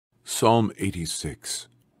Psalm 86.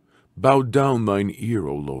 Bow down thine ear,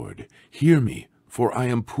 O Lord, hear me, for I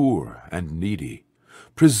am poor and needy.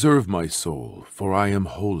 Preserve my soul, for I am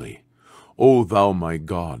holy. O thou my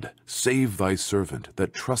God, save thy servant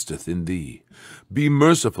that trusteth in thee. Be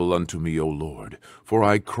merciful unto me, O Lord, for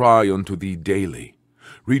I cry unto thee daily.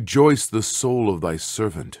 Rejoice the soul of thy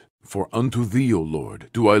servant, for unto thee, O Lord,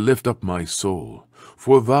 do I lift up my soul.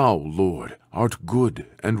 For thou, Lord, art good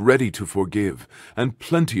and ready to forgive, and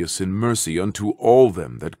plenteous in mercy unto all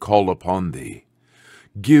them that call upon thee.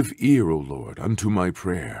 Give ear, O Lord, unto my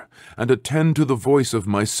prayer, and attend to the voice of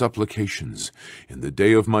my supplications. In the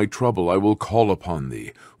day of my trouble I will call upon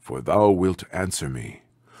thee, for thou wilt answer me.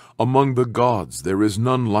 Among the gods there is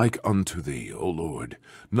none like unto thee, O Lord,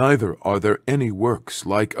 neither are there any works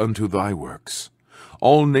like unto thy works.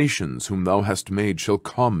 All nations whom thou hast made shall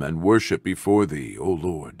come and worship before thee, O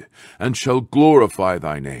Lord, and shall glorify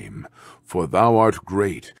thy name. For thou art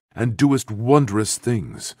great, and doest wondrous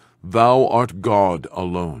things. Thou art God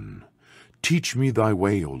alone. Teach me thy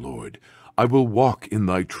way, O Lord. I will walk in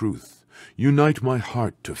thy truth. Unite my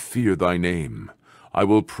heart to fear thy name. I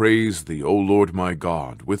will praise thee, O Lord my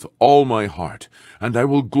God, with all my heart, and I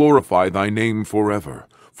will glorify thy name forever.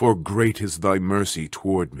 For great is thy mercy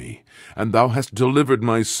toward me, and thou hast delivered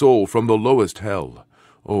my soul from the lowest hell.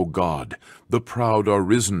 O God, the proud are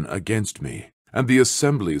risen against me, and the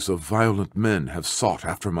assemblies of violent men have sought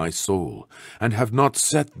after my soul, and have not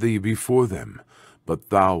set thee before them. But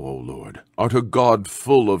thou, O Lord, art a God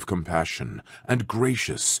full of compassion, and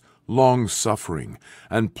gracious, long-suffering,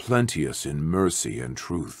 and plenteous in mercy and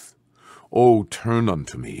truth. O turn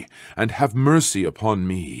unto me, and have mercy upon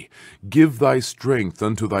me. Give thy strength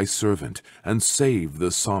unto thy servant, and save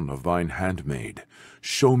the son of thine handmaid.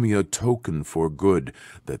 Show me a token for good,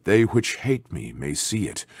 that they which hate me may see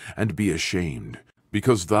it, and be ashamed.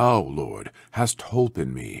 Because thou, Lord, hast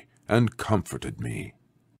holpen me, and comforted me.